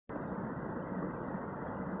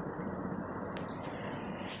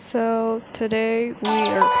So today we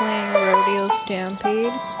are playing Rodeo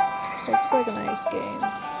Stampede. Looks like a nice game.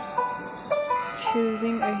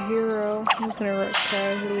 Choosing a hero. I'm just gonna write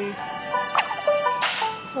casually.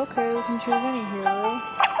 Okay, we can choose any hero.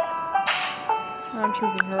 I'm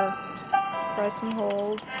choosing her. Press and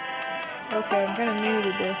hold. Okay, I'm kinda new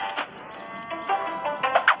to this.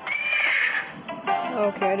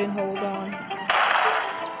 Okay, I didn't hold on.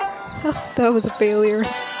 That was a failure.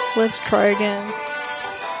 Let's try again.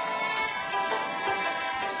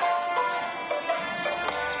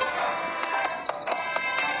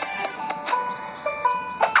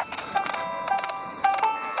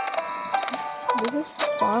 This is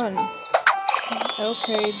fun.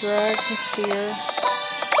 Okay, drag to steer.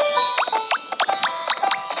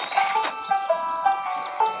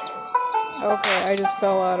 Okay, I just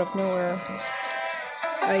fell out of nowhere.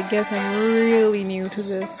 I guess I'm really new to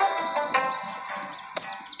this.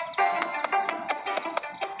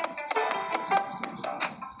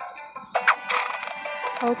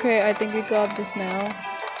 Okay, I think we got this now.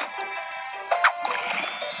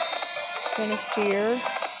 Gonna steer.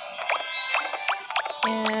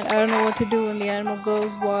 And I don't know what to do when the animal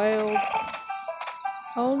goes wild.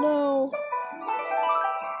 Oh no!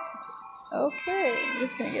 Okay, I'm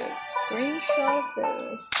just gonna get a screenshot of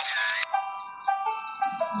this.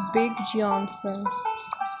 Big Johnson.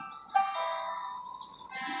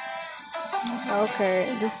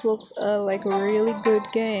 Okay, this looks like a really good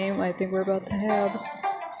game. I think we're about to have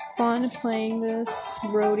fun playing this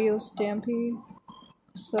Rodeo Stampede.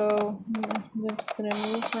 So, I'm just gonna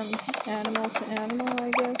move from animal to animal,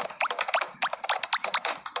 I guess.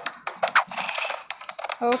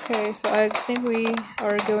 Okay, so I think we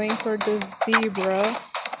are going for the zebra.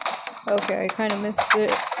 Okay, I kind of missed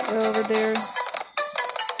it over there.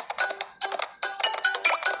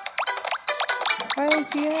 I don't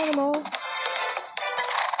see an animal.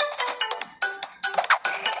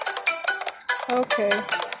 Okay,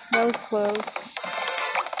 that was close.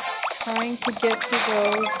 Trying to get to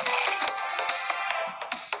those.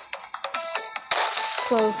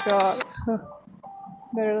 Close shot.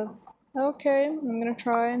 Better. Okay, I'm gonna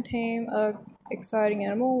try and tame a exciting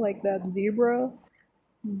animal like that zebra,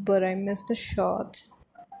 but I missed the shot.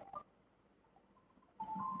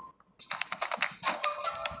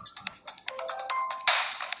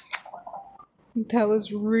 That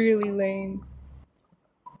was really lame.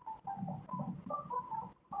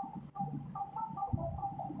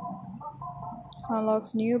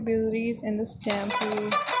 Unlocks new abilities in the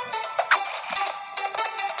Stampede.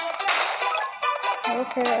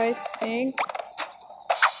 Okay, I think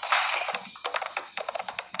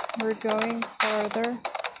we're going farther.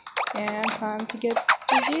 And time to get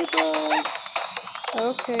the zebra.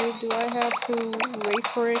 Okay, do I have to wait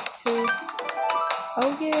for it to...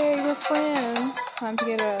 Oh yay, we're friends. Time to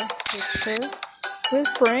get a picture with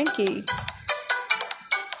Frankie.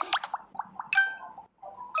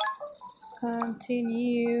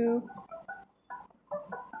 Continue.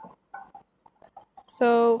 So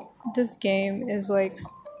this game is like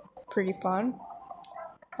pretty fun.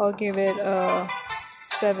 I'll give it a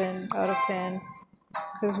 7 out of 10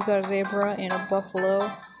 because we got a zebra and a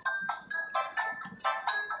buffalo.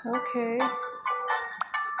 Okay.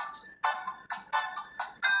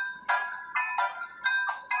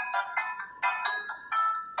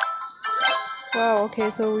 Wow, okay,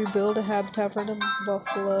 so we build a habitat for the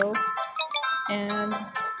buffalo. And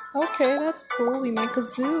okay, that's cool. We make a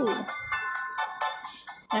zoo.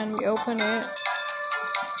 And we open it.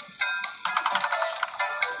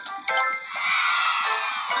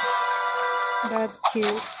 That's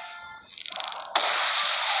cute.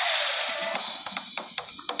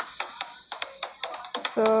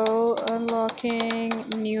 So, unlocking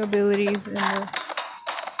new abilities in the...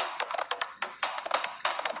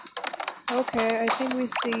 Okay, I think we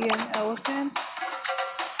see an elephant.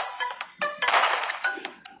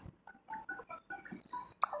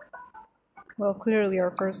 Well, clearly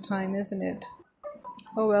our first time, isn't it?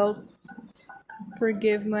 Oh well,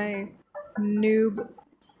 forgive my noob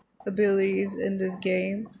abilities in this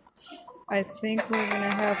game. I think we're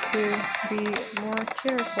gonna have to be more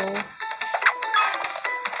careful.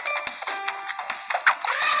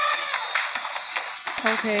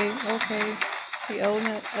 Okay, the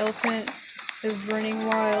elephant is running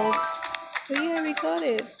wild. Oh yeah, we got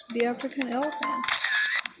it, the African elephant.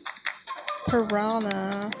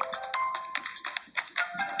 Piranha.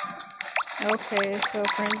 Okay, so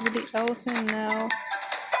friends with the elephant now.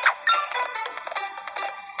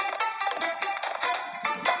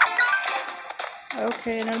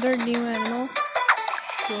 Okay, another new animal.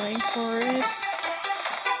 Going for it.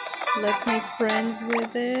 Let's make friends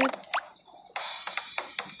with it.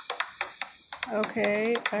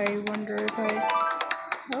 Okay, I wonder if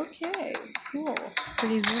okay, cool.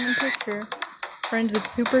 Pretty zooming picture. Friends with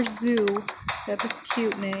Super Zoo. That's a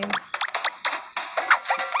cute name.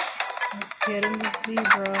 Let's get in the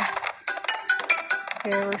zebra.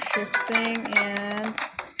 Okay, we're shifting and...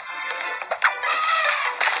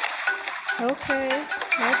 Okay,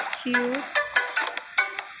 that's cute.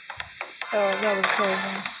 Oh, that was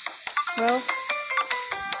close. Well,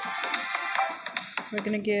 we're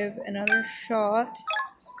gonna give another shot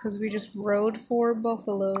because we just rode 4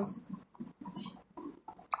 buffaloes.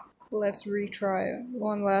 Let's retry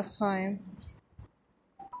one last time.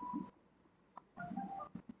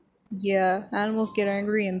 Yeah, animals get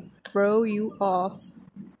angry and throw you off.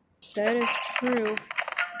 That is true.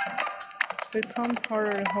 It becomes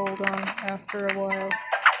harder to hold on after a while.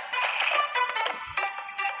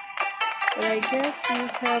 But I guess you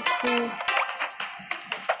just have to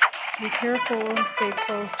be careful and stay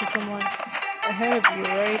close to someone ahead of you,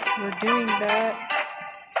 right? We're doing that.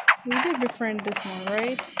 We did befriend this one,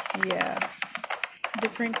 right? Yeah.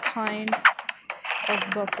 Different kind of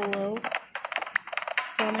buffalo.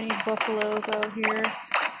 So many buffaloes out here.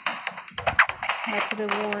 After the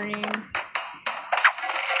warning.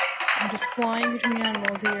 I'm just flying between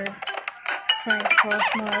animals here. Trying to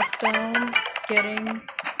cross milestones. Getting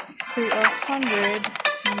to 100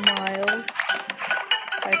 miles.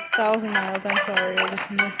 1,000 miles, I'm sorry, I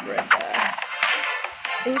just misread that.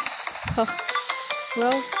 Oops.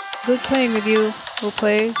 Well, good playing with you. We'll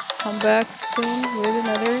come back soon with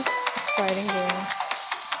another exciting game.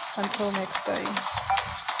 Until next time.